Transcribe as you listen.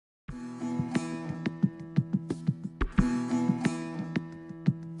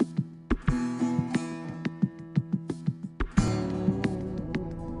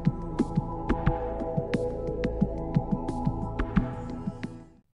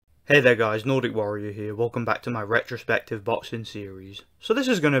Hey there guys, Nordic Warrior here, welcome back to my retrospective boxing series. So this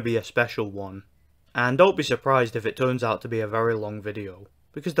is going to be a special one, and don't be surprised if it turns out to be a very long video,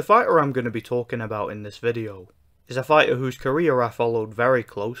 because the fighter I'm going to be talking about in this video is a fighter whose career I followed very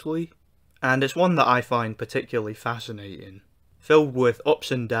closely, and it's one that I find particularly fascinating. Filled with ups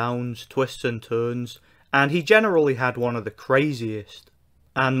and downs, twists and turns, and he generally had one of the craziest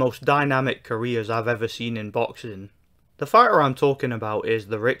and most dynamic careers I've ever seen in boxing. The fighter I'm talking about is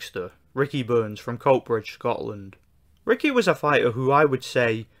the Rickster, Ricky Burns from Coatbridge, Scotland. Ricky was a fighter who I would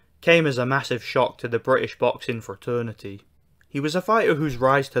say came as a massive shock to the British boxing fraternity. He was a fighter whose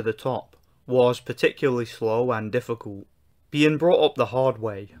rise to the top was particularly slow and difficult, being brought up the hard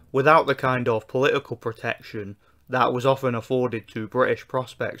way, without the kind of political protection that was often afforded to British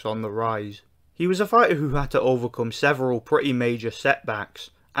prospects on the rise. He was a fighter who had to overcome several pretty major setbacks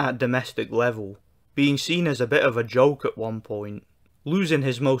at domestic level, being seen as a bit of a joke at one point, losing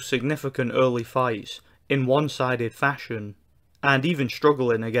his most significant early fights in one-sided fashion, and even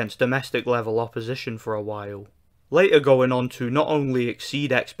struggling against domestic level opposition for a while, later going on to not only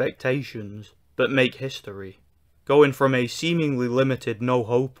exceed expectations, but make history, going from a seemingly limited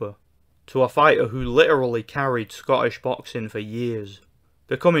no-hoper to a fighter who literally carried Scottish boxing for years,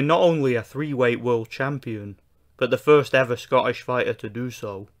 becoming not only a three-weight world champion, but the first ever Scottish fighter to do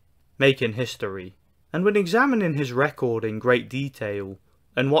so, making history. And when examining his record in great detail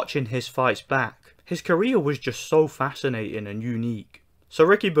and watching his fights back, his career was just so fascinating and unique. So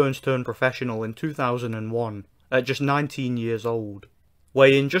Ricky Burns turned professional in 2001 at just 19 years old,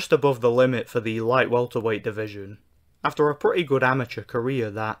 weighing just above the limit for the light welterweight division, after a pretty good amateur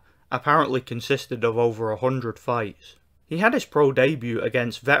career that apparently consisted of over 100 fights. He had his pro debut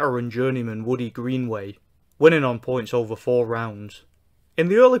against veteran journeyman Woody Greenway, winning on points over 4 rounds. In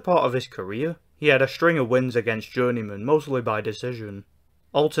the early part of his career, he had a string of wins against journeymen, mostly by decision,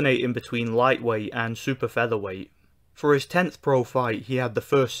 alternating between lightweight and super featherweight. For his 10th pro fight, he had the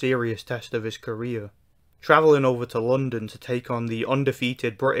first serious test of his career, travelling over to London to take on the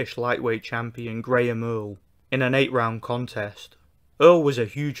undefeated British lightweight champion Graham Earl in an 8-round contest. Earl was a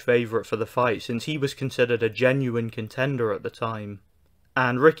huge favourite for the fight since he was considered a genuine contender at the time,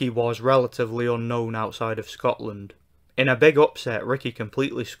 and Ricky was relatively unknown outside of Scotland. In a big upset, Ricky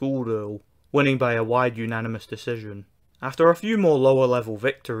completely schooled Earl, winning by a wide unanimous decision. After a few more lower level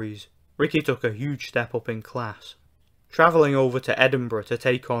victories, Ricky took a huge step up in class, travelling over to Edinburgh to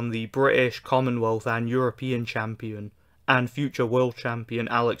take on the British, Commonwealth and European champion and future world champion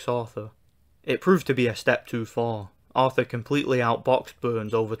Alex Arthur. It proved to be a step too far. Arthur completely outboxed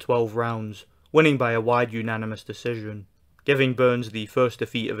Burns over 12 rounds, winning by a wide unanimous decision, giving Burns the first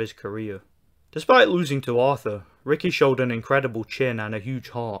defeat of his career. Despite losing to Arthur, Ricky showed an incredible chin and a huge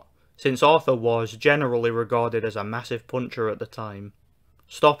heart, since Arthur was generally regarded as a massive puncher at the time,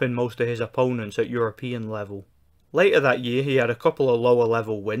 stopping most of his opponents at European level. Later that year he had a couple of lower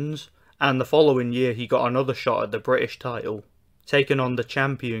level wins, and the following year he got another shot at the British title, taking on the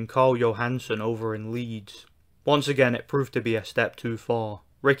champion Carl Johansson over in Leeds. Once again it proved to be a step too far.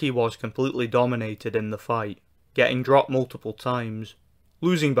 Ricky was completely dominated in the fight, getting dropped multiple times,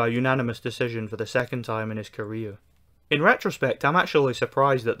 losing by unanimous decision for the second time in his career. In retrospect, I'm actually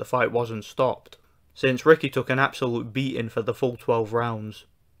surprised that the fight wasn't stopped, since Ricky took an absolute beating for the full 12 rounds.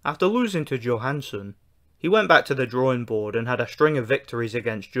 After losing to Johansson, he went back to the drawing board and had a string of victories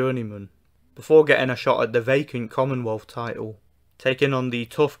against journeymen, before getting a shot at the vacant Commonwealth title, taking on the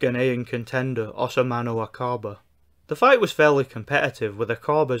tough Ghanaian contender Osomano Akaba. The fight was fairly competitive, with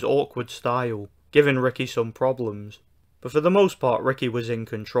Akaba's awkward style giving Ricky some problems, but for the most part Ricky was in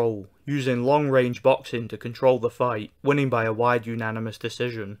control, using long-range boxing to control the fight, winning by a wide unanimous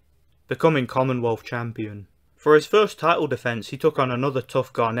decision, becoming Commonwealth champion. For his first title defence he took on another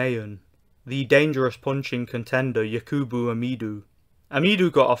tough Ghanaian, the dangerous punching contender Yakubu Amidu.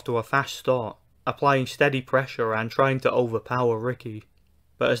 Amidu got off to a fast start, applying steady pressure and trying to overpower Ricky,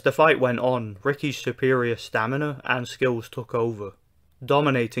 but as the fight went on, Ricky's superior stamina and skills took over,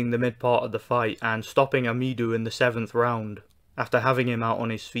 dominating the mid part of the fight and stopping Amidu in the 7th round, after having him out on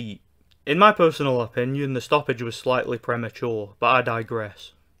his feet. In my personal opinion, the stoppage was slightly premature, but I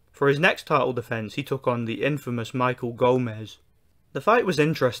digress. For his next title defence he took on the infamous Michael Gomez. The fight was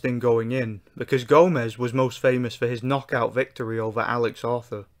interesting going in, because Gomez was most famous for his knockout victory over Alex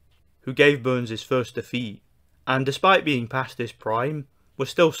Arthur, who gave Burns his first defeat, and despite being past his prime, was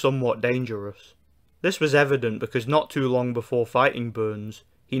still somewhat dangerous. This was evident because not too long before fighting Burns,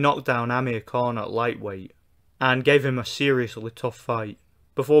 he knocked down Amir Khan at lightweight, and gave him a seriously tough fight,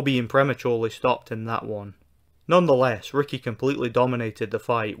 before being prematurely stopped in that one. Nonetheless, Ricky completely dominated the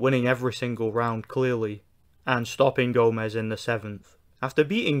fight, winning every single round clearly, and stopping Gomez in the 7th. After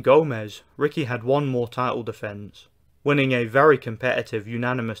beating Gomez, Ricky had one more title defence, winning a very competitive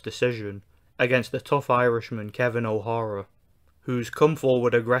unanimous decision against the tough Irishman Kevin O'Hara, whose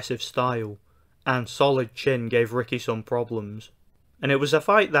come-forward aggressive style and solid chin gave Ricky some problems. And it was a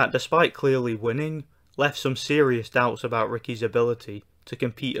fight that, despite clearly winning, left some serious doubts about Ricky's ability to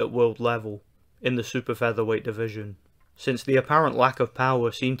compete at world level in the super featherweight division, since the apparent lack of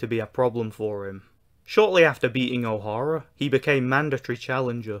power seemed to be a problem for him. Shortly after beating O'Hara, he became mandatory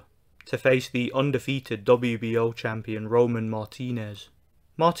challenger to face the undefeated WBO champion Roman Martinez.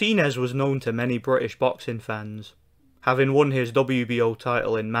 Martinez was known to many British boxing fans, having won his WBO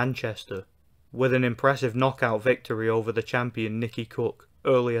title in Manchester with an impressive knockout victory over the champion Nicky Cook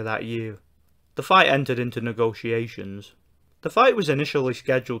earlier that year. The fight entered into negotiations. The fight was initially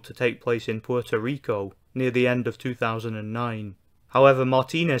scheduled to take place in Puerto Rico near the end of 2009. However,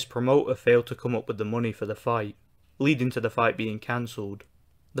 Martinez's promoter failed to come up with the money for the fight, leading to the fight being cancelled.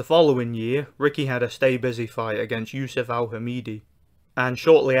 The following year, Ricky had a stay-busy fight against Yusuf Al-Hamidi, and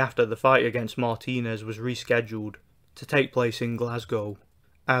shortly after, the fight against Martinez was rescheduled to take place in Glasgow,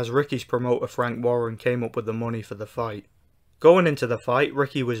 as Ricky's promoter Frank Warren came up with the money for the fight. Going into the fight,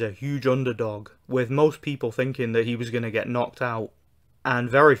 Ricky was a huge underdog, with most people thinking that he was going to get knocked out, and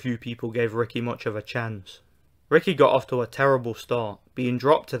very few people gave Ricky much of a chance. Ricky got off to a terrible start, being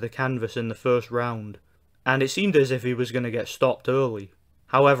dropped to the canvas in the first round, and it seemed as if he was going to get stopped early.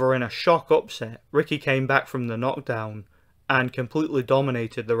 However, in a shock upset, Ricky came back from the knockdown and completely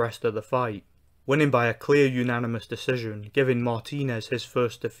dominated the rest of the fight, winning by a clear unanimous decision, giving Martinez his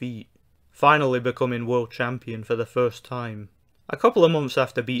first defeat, finally becoming world champion for the first time. A couple of months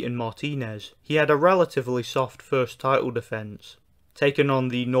after beating Martinez, he had a relatively soft first title defence, taking on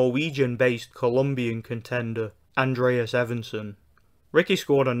the Norwegian-based Colombian contender Andreas Evenson. Ricky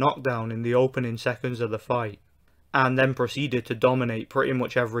scored a knockdown in the opening seconds of the fight, and then proceeded to dominate pretty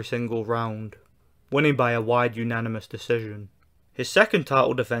much every single round, winning by a wide unanimous decision. His second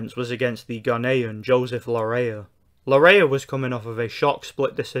title defence was against the Ghanaian Joseph Larea. Larea was coming off of a shock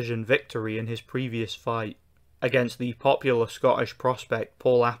split decision victory in his previous fight against the popular Scottish prospect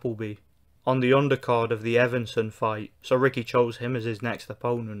Paul Appleby on the undercard of the Evenson fight, so Ricky chose him as his next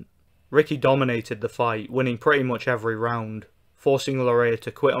opponent. Ricky dominated the fight, winning pretty much every round, forcing Larea to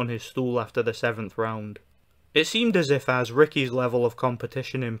quit on his stool after the 7th round. It seemed as if as Ricky's level of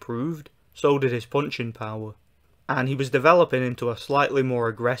competition improved, so did his punching power, and he was developing into a slightly more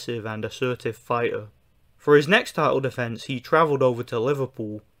aggressive and assertive fighter. For his next title defence, he travelled over to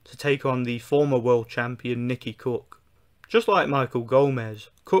Liverpool to take on the former world champion Nicky Cook. Just like Michael Gomez,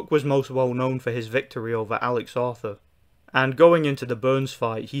 Cook was most well known for his victory over Alex Arthur, and going into the Burns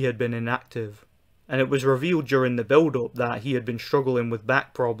fight he had been inactive, and it was revealed during the build-up that he had been struggling with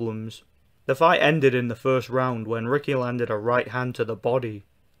back problems. The fight ended in the first round when Ricky landed a right hand to the body,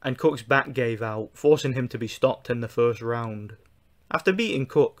 and Cook's back gave out, forcing him to be stopped in the first round. After beating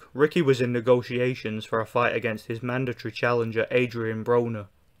Cook, Ricky was in negotiations for a fight against his mandatory challenger Adrian Broner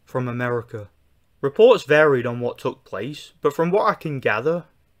from America. Reports varied on what took place, but from what I can gather,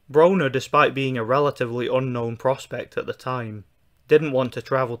 Broner, despite being a relatively unknown prospect at the time, didn't want to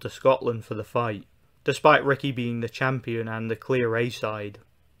travel to Scotland for the fight, despite Ricky being the champion and the clear A side.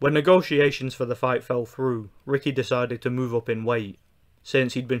 When negotiations for the fight fell through, Ricky decided to move up in weight,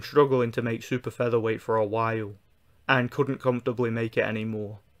 since he'd been struggling to make super featherweight for a while, and couldn't comfortably make it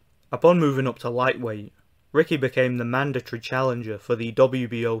anymore. Upon moving up to lightweight, Ricky became the mandatory challenger for the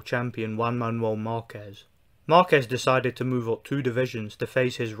WBO champion Juan Manuel Marquez. Marquez decided to move up 2 divisions to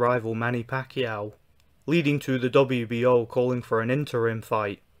face his rival Manny Pacquiao, leading to the WBO calling for an interim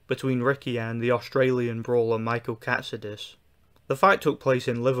fight between Ricky and the Australian brawler Michael Katsidis. The fight took place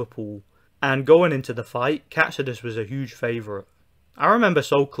in Liverpool, and going into the fight, Katsidis was a huge favourite. I remember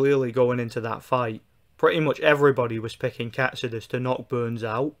so clearly going into that fight, pretty much everybody was picking Katsidis to knock Burns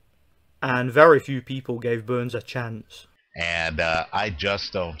out, and very few people gave Burns a chance. And I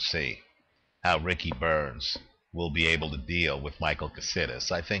just don't see how Ricky Burns will be able to deal with Michael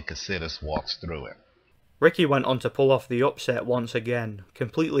Katsidis. I think Katsidis walks through him. Ricky went on to pull off the upset once again,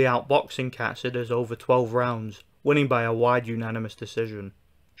 completely outboxing Katsidis over 12 rounds, winning by a wide unanimous decision.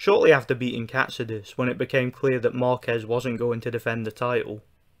 Shortly after beating Katsidis, when it became clear that Marquez wasn't going to defend the title,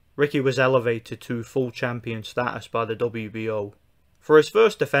 Ricky was elevated to full champion status by the WBO. For his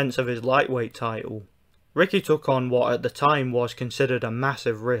first defence of his lightweight title, Ricky took on what at the time was considered a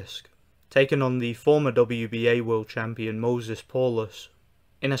massive risk, taking on the former WBA world champion Moses Paulus.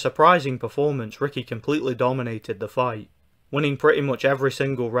 In a surprising performance, Ricky completely dominated the fight, winning pretty much every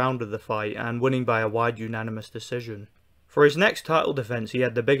single round of the fight and winning by a wide unanimous decision. For his next title defence, he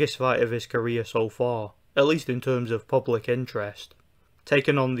had the biggest fight of his career so far, at least in terms of public interest.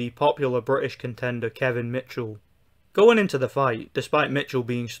 taking on the popular British contender Kevin Mitchell. Going into the fight, despite Mitchell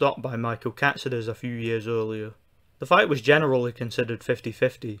being stopped by Michael Katsidis a few years earlier, the fight was generally considered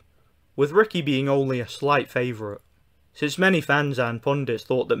 50-50, with Ricky being only a slight favourite, since many fans and pundits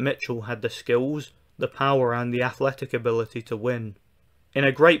thought that Mitchell had the skills, the power and the athletic ability to win. In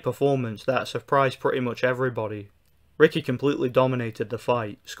a great performance that surprised pretty much everybody, Ricky completely dominated the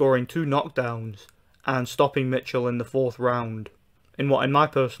fight, scoring 2 knockdowns and stopping Mitchell in the 4th round, in what in my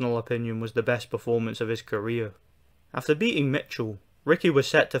personal opinion was the best performance of his career. After beating Mitchell, Ricky was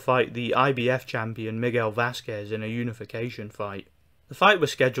set to fight the IBF champion Miguel Vasquez in a unification fight. The fight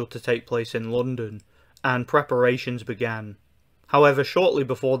was scheduled to take place in London, and preparations began. However, shortly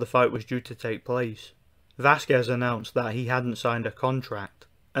before the fight was due to take place, Vasquez announced that he hadn't signed a contract,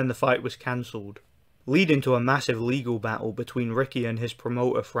 and the fight was cancelled, leading to a massive legal battle between Ricky and his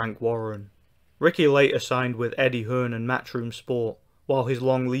promoter Frank Warren. Ricky later signed with Eddie Hearn and Matchroom Sport, while his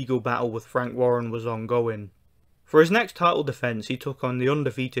long legal battle with Frank Warren was ongoing. For his next title defense, he took on the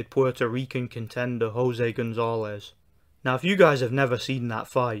undefeated Puerto Rican contender Jose Gonzalez. Now, if you guys have never seen that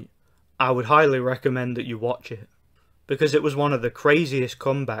fight, I would highly recommend that you watch it, because it was one of the craziest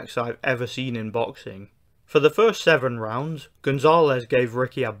comebacks I've ever seen in boxing. For the first 7 rounds, Gonzalez gave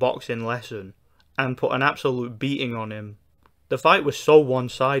Ricky a boxing lesson and put an absolute beating on him. The fight was so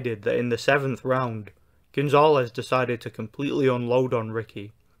one-sided that in the 7th round, Gonzalez decided to completely unload on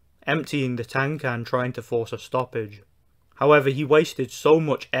Ricky, emptying the tank and trying to force a stoppage. However, he wasted so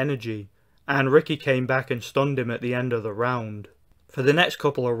much energy, and Ricky came back and stunned him at the end of the round. For the next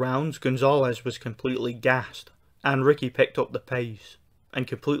couple of rounds, Gonzalez was completely gassed, and Ricky picked up the pace, and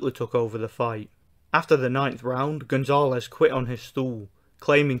completely took over the fight. After the 9th round, Gonzalez quit on his stool,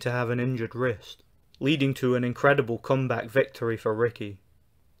 claiming to have an injured wrist, leading to an incredible comeback victory for Ricky.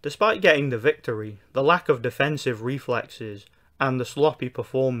 Despite getting the victory, the lack of defensive reflexes and the sloppy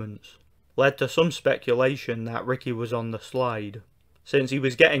performance led to some speculation that Ricky was on the slide, since he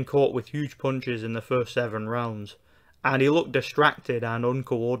was getting caught with huge punches in the first 7 rounds, and he looked distracted and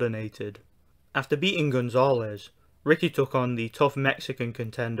uncoordinated. After beating Gonzalez, Ricky took on the tough Mexican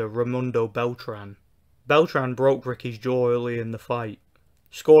contender Raimundo Beltran. Beltran broke Ricky's jaw early in the fight,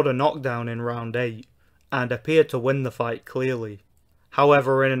 scored a knockdown in round 8, and appeared to win the fight clearly.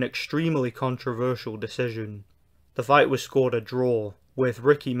 However, in an extremely controversial decision, the fight was scored a draw, with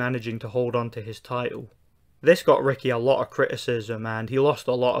Ricky managing to hold on to his title. This got Ricky a lot of criticism, and he lost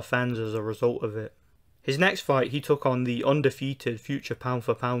a lot of fans as a result of it. His next fight, he took on the undefeated future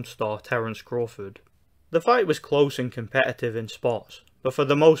pound-for-pound star Terence Crawford. The fight was close and competitive in spots, but for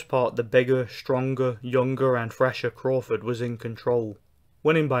the most part the bigger, stronger, younger and fresher Crawford was in control,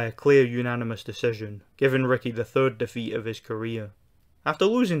 winning by a clear unanimous decision, giving Ricky the 3rd defeat of his career. After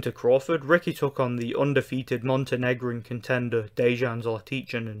losing to Crawford, Ricky took on the undefeated Montenegrin contender Dejan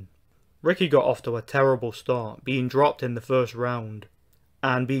Zlaticanin. Ricky got off to a terrible start, being dropped in the 1st round,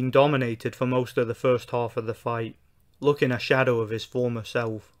 and being dominated for most of the first half of the fight, looking a shadow of his former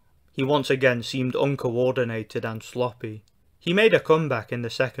self. He once again seemed uncoordinated and sloppy. He made a comeback in the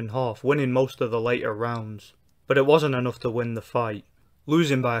 2nd half, winning most of the later rounds, but it wasn't enough to win the fight,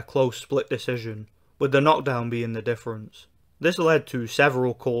 losing by a close split decision, with the knockdown being the difference. This led to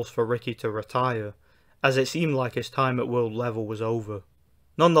several calls for Ricky to retire, as it seemed like his time at world level was over.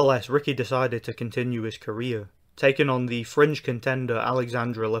 Nonetheless, Ricky decided to continue his career, taking on the fringe contender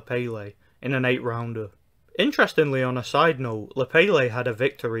Alexandre Lepele in an 8-rounder. Interestingly, on a side note, Lepele had a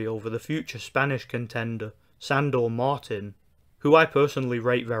victory over the future Spanish contender Sandor Martin, who I personally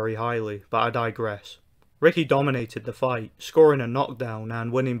rate very highly, but I digress. Ricky dominated the fight, scoring a knockdown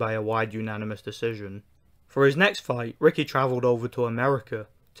and winning by a wide unanimous decision. For his next fight, Ricky travelled over to America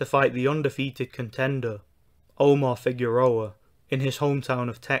to fight the undefeated contender Omar Figueroa in his hometown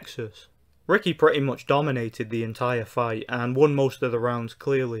of Texas. Ricky pretty much dominated the entire fight and won most of the rounds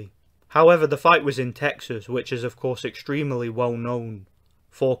clearly. However, the fight was in Texas, which is of course extremely well known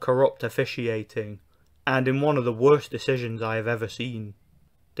for corrupt officiating, and in one of the worst decisions I have ever seen.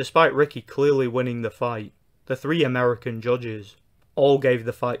 Despite Ricky clearly winning the fight, the 3 American judges all gave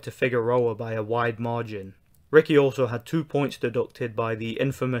the fight to Figueroa by a wide margin. Ricky also had 2 points deducted by the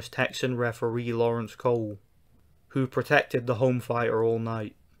infamous Texan referee Lawrence Cole, who protected the home fighter all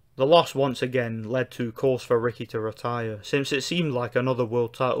night. The loss once again led to calls for Ricky to retire, since it seemed like another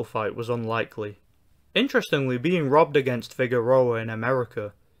world title fight was unlikely. Interestingly, being robbed against Figueroa in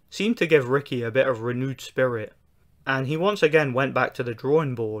America seemed to give Ricky a bit of renewed spirit, and he once again went back to the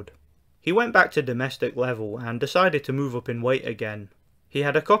drawing board. He went back to domestic level and decided to move up in weight again. He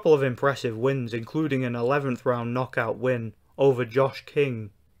had a couple of impressive wins, including an 11th round knockout win over Josh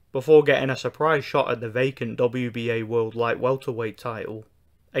King, before getting a surprise shot at the vacant WBA World Light Welterweight title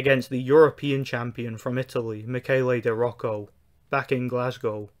against the European champion from Italy, Michele De Rocco, back in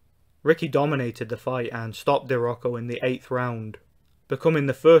Glasgow. Ricky dominated the fight and stopped De Rocco in the 8th round, becoming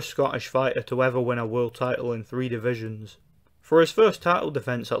the first Scottish fighter to ever win a world title in 3 divisions. For his first title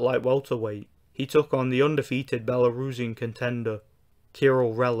defence at light welterweight, he took on the undefeated Belarusian contender,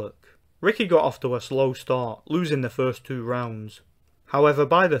 Kirill Relik. Ricky got off to a slow start, losing the first 2 rounds. However,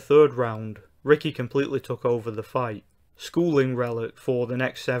 by the 3rd round, Ricky completely took over the fight, schooling Relik for the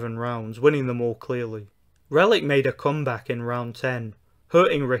next 7 rounds, winning them all clearly. Relik made a comeback in round 10,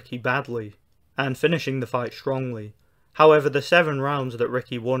 hurting Ricky badly, and finishing the fight strongly. However, the 7 rounds that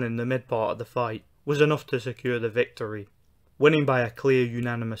Ricky won in the mid part of the fight was enough to secure the victory, winning by a clear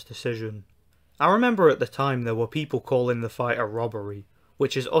unanimous decision. I remember at the time there were people calling the fight a robbery,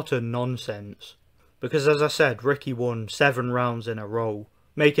 which is utter nonsense, because as I said, Ricky won 7 rounds in a row,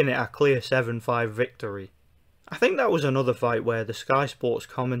 making it a clear 7-5 victory. I think that was another fight where the Sky Sports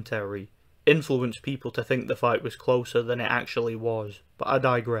commentary influenced people to think the fight was closer than it actually was, but I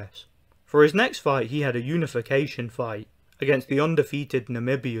digress. For his next fight he had a unification fight against the undefeated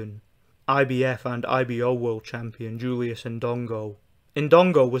Namibian, IBF and IBO world champion Julius Ndongo.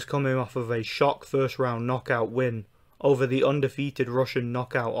 Ndongo was coming off of a shock first round knockout win over the undefeated Russian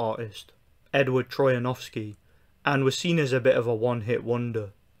knockout artist, Edward Troyanovsky, and was seen as a bit of a one-hit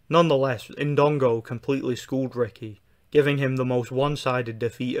wonder. Nonetheless, Ndongo completely schooled Ricky, giving him the most one-sided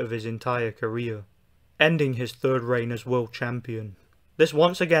defeat of his entire career, ending his 3rd reign as world champion. This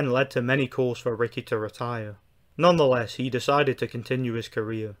once again led to many calls for Ricky to retire. Nonetheless, he decided to continue his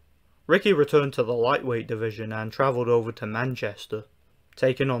career. Ricky returned to the lightweight division and travelled over to Manchester,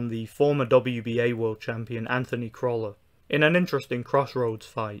 taking on the former WBA world champion Anthony Crolla in an interesting crossroads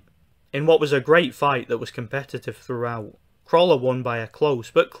fight. In what was a great fight that was competitive throughout, Crolla won by a close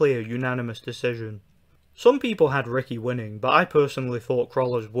but clear unanimous decision. Some people had Ricky winning, but I personally thought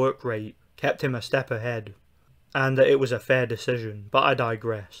Crolla's work rate kept him a step ahead, and that it was a fair decision, but I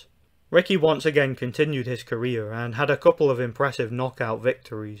digress. Ricky once again continued his career and had a couple of impressive knockout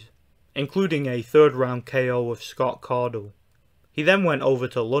victories, including a 3rd round KO of Scott Cardle. He then went over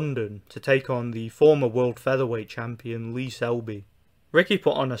to London to take on the former world featherweight champion Lee Selby. Ricky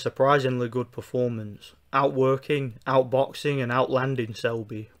put on a surprisingly good performance, outworking, outboxing and outlanding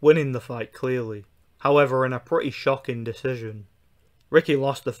Selby, winning the fight clearly, however in a pretty shocking decision. Ricky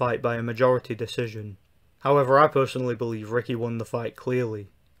lost the fight by a majority decision, however I personally believe Ricky won the fight clearly.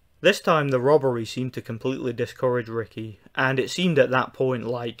 This time the robbery seemed to completely discourage Ricky, and it seemed at that point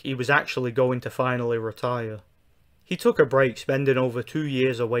like he was actually going to finally retire. He took a break, spending over 2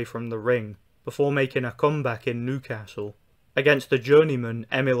 years away from the ring, before making a comeback in Newcastle against the journeyman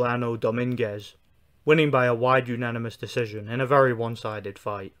Emiliano Dominguez, winning by a wide unanimous decision in a very one-sided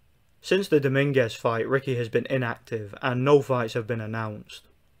fight. Since the Dominguez fight, Ricky has been inactive and no fights have been announced,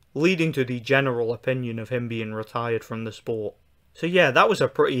 leading to the general opinion of him being retired from the sport. So yeah, that was a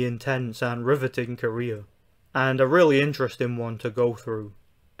pretty intense and riveting career, and a really interesting one to go through,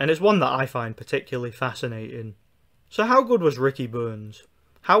 and it's one that I find particularly fascinating. So how good was Ricky Burns?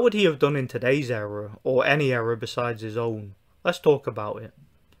 How would he have done in today's era, or any era besides his own? Let's talk about it.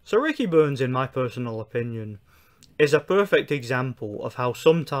 So Ricky Burns, in my personal opinion, is a perfect example of how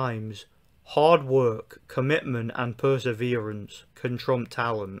sometimes hard work, commitment and perseverance can trump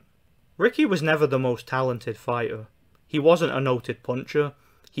talent. Ricky was never the most talented fighter. He wasn't a noted puncher,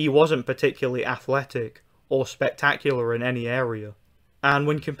 he wasn't particularly athletic or spectacular in any area, and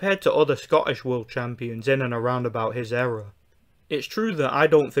when compared to other Scottish world champions in and around about his era, it's true that I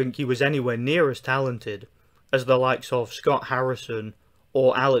don't think he was anywhere near as talented as the likes of Scott Harrison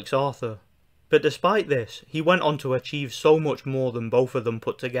or Alex Arthur. But despite this, he went on to achieve so much more than both of them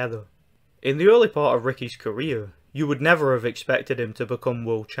put together. In the early part of Ricky's career, you would never have expected him to become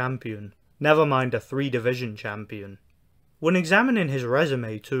world champion, never mind a 3-division champion. When examining his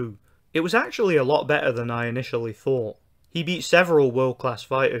resume too, it was actually a lot better than I initially thought. He beat several world-class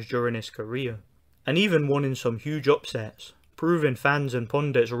fighters during his career, and even won in some huge upsets, proving fans and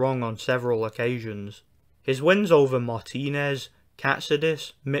pundits wrong on several occasions. His wins over Martinez,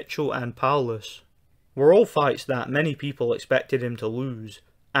 Katsidis, Mitchell and Paulus were all fights that many people expected him to lose,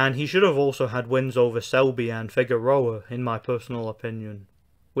 and he should have also had wins over Selby and Figueroa in my personal opinion,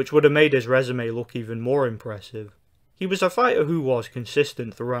 which would have made his resume look even more impressive. He was a fighter who was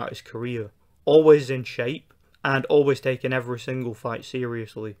consistent throughout his career, always in shape, and always taking every single fight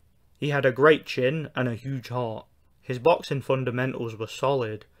seriously. He had a great chin and a huge heart. His boxing fundamentals were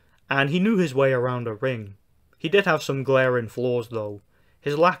solid, and he knew his way around a ring. He did have some glaring flaws though.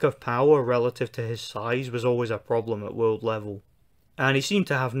 His lack of power relative to his size was always a problem at world level. and he seemed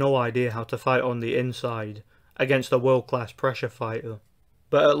to have no idea how to fight on the inside against a world-class pressure fighter.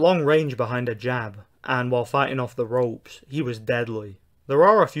 But at long range behind a jab, and while fighting off the ropes, he was deadly. There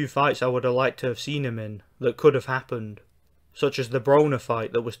are a few fights I would have liked to have seen him in that could have happened, such as the Broner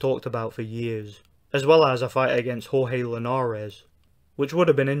fight that was talked about for years, as well as a fight against Jorge Linares, which would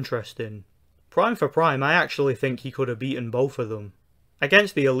have been interesting. Prime for prime, I actually think he could have beaten both of them.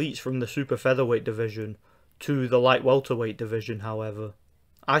 Against the elites from the super featherweight division to the light welterweight division, however,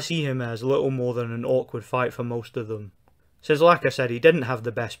 I see him as little more than an awkward fight for most of them, since like I said, he didn't have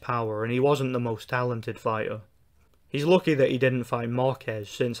the best power and he wasn't the most talented fighter. He's lucky that he didn't fight Marquez,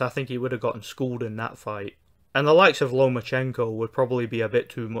 since I think he would have gotten schooled in that fight, and the likes of Lomachenko would probably be a bit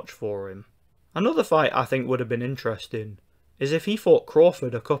too much for him. Another fight I think would have been interesting is if he fought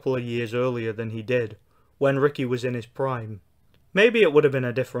Crawford a couple of years earlier than he did, when Ricky was in his prime. Maybe it would have been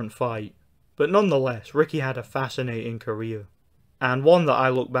a different fight, but nonetheless, Ricky had a fascinating career, and one that I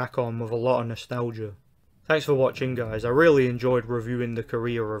look back on with a lot of nostalgia. Thanks for watching, guys. I really enjoyed reviewing the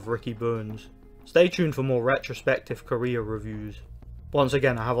career of Ricky Burns. Stay tuned for more retrospective career reviews. Once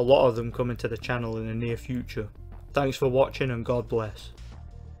again, I have a lot of them coming to the channel in the near future. Thanks for watching and God bless.